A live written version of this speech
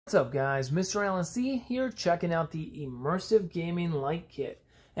What's up guys, MrAlanC here checking out the Immersive Gaming Light Kit.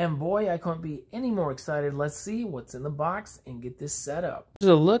 And boy, I couldn't be any more excited. Let's see what's in the box and get this set up. Here's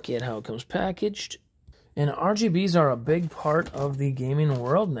a look at how it comes packaged. And RGBs are a big part of the gaming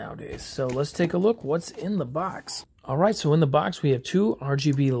world nowadays. So let's take a look what's in the box. Alright, so in the box we have two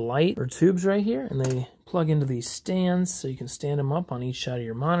RGB light or tubes right here, and they plug into these stands so you can stand them up on each side of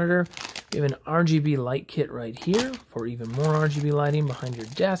your monitor. We have an RGB light kit right here for even more RGB lighting behind your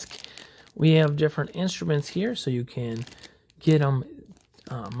desk. We have different instruments here so you can get them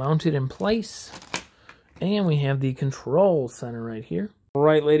mounted in place. And we have the control center right here.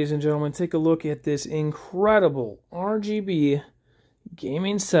 Alright, ladies and gentlemen, take a look at this incredible RGB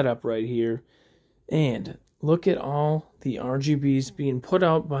gaming setup right here. And look at all the RGBs being put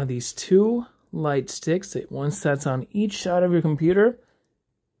out by these two light sticks. One sets on each side of your computer.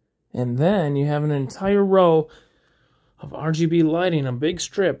 And then you have an entire row of RGB lighting, a big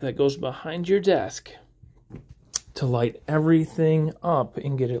strip that goes behind your desk to light everything up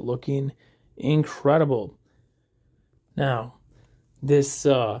and get it looking incredible. Now, this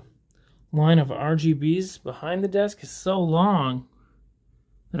line of RGBs behind the desk is so long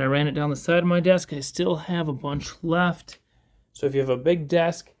that I ran it down the side of my desk. I still have a bunch left. So if you have a big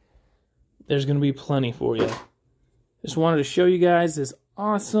desk, there's going to be plenty for you. Just wanted to show you guys this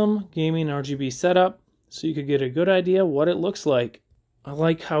awesome gaming RGB setup so you could get a good idea what it looks like. I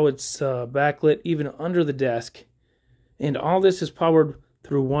like how it's backlit even under the desk. And all this is powered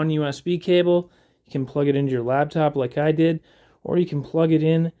through one USB cable. You can plug it into your laptop like I did, or you can plug it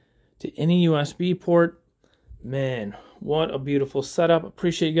in to any USB port. Man, what a beautiful setup.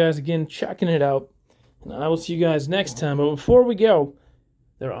 Appreciate you guys again checking it out. And I will see you guys next time. But before we go,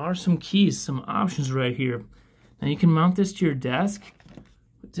 there are some keys, some options right here. Now you can mount this to your desk.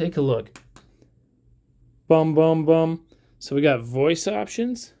 But take a look. Bum, bum, bum. So we got voice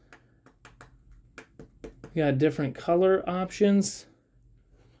options. We got different color options.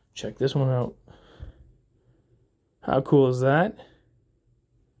 Check this one out. How cool is that?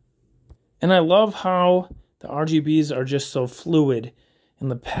 And I love how the RGBs are just so fluid. And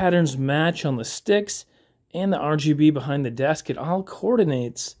the patterns match on the sticks and the RGB behind the desk. It all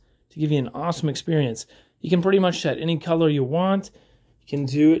coordinates to give you an awesome experience. You can pretty much set any color you want. You can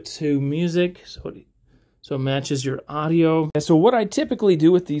do it to music so it matches your audio. So what I typically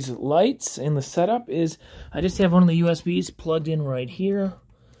do with these lights and the setup is I just have one of the USBs plugged in right here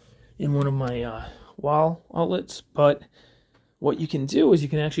in one of my wall outlets. But what you can do is you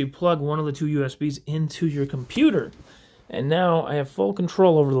can actually plug one of the two USBs into your computer. And now I have full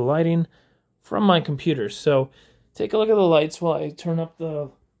control over the lighting from my computer. So take a look at the lights while I turn up the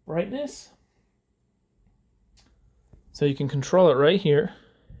brightness. So you can control it right here.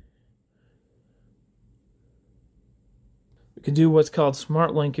 We could do what's called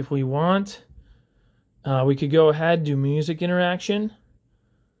SmartLink if we want. We could go ahead, do music interaction.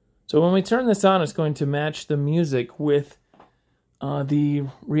 So when we turn this on, it's going to match the music with the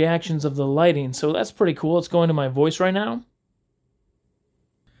reactions of the lighting. So that's pretty cool. It's going to my voice right now.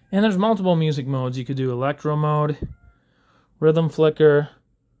 And there's multiple music modes. You could do electro mode, rhythm flicker,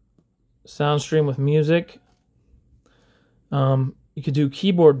 sound stream with music. You could do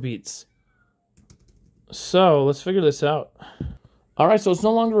keyboard beats. So let's figure this out. Alright, so it's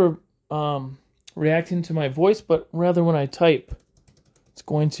no longer reacting to my voice, but rather when I type. It's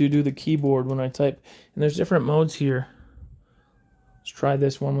going to do the keyboard when I type. And there's different modes here. Let's try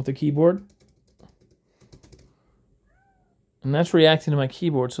this one with the keyboard. And that's reacting to my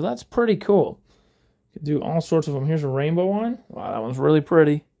keyboard, so that's pretty cool. You can do all sorts of them. Here's a rainbow one. Wow, that one's really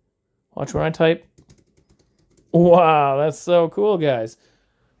pretty. Watch when I type. Wow, that's so cool, guys.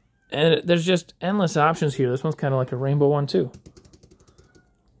 And there's just endless options here. This one's kind of like a rainbow one, too.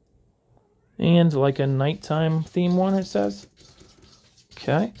 And like a nighttime theme one, it says.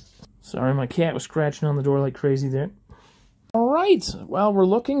 Okay. Sorry, my cat was scratching on the door like crazy there. All right. Well, we're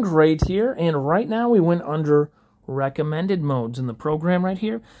looking great here. And right now we went under recommended modes in the program right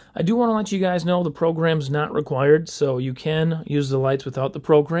here. I do want to let you guys know the program's not required, so you can use the lights without the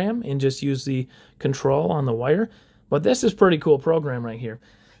program and just use the control on the wire. But this is pretty cool program right here.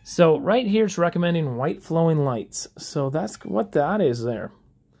 So right here it's recommending white flowing lights. So that's what that is there.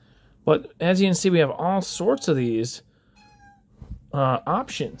 But as you can see, we have all sorts of these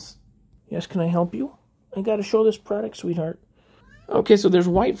options. Yes, can I help you? I got to show this product, sweetheart. Okay, so there's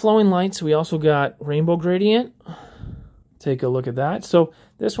white flowing lights. We also got rainbow gradient. Take a look at that. So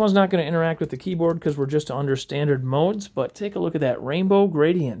this one's not going to interact with the keyboard because we're just under standard modes, but take a look at that rainbow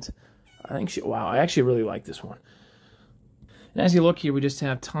gradient. Wow, I actually really like this one. And as you look here, we just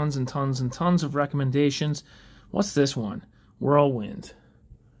have tons and tons and tons of recommendations. What's this one? Whirlwind.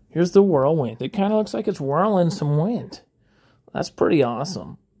 Here's the whirlwind. It kind of looks like it's whirling some wind. That's pretty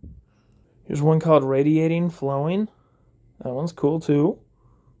awesome. Here's one called radiating, flowing. That one's cool too.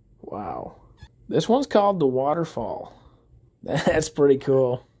 Wow. This one's called the waterfall. That's pretty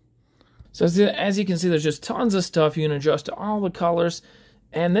cool. So as you can see, there's just tons of stuff. You can adjust all the colors.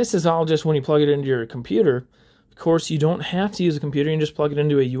 And this is all just when you plug it into your computer. Of course, you don't have to use a computer. You can just plug it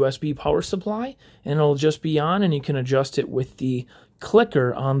into a USB power supply, and it'll just be on, and you can adjust it with the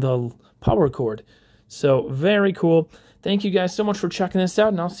clicker on the power cord. So very cool. Thank you guys so much for checking this out,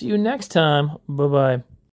 and I'll see you next time. Bye-bye.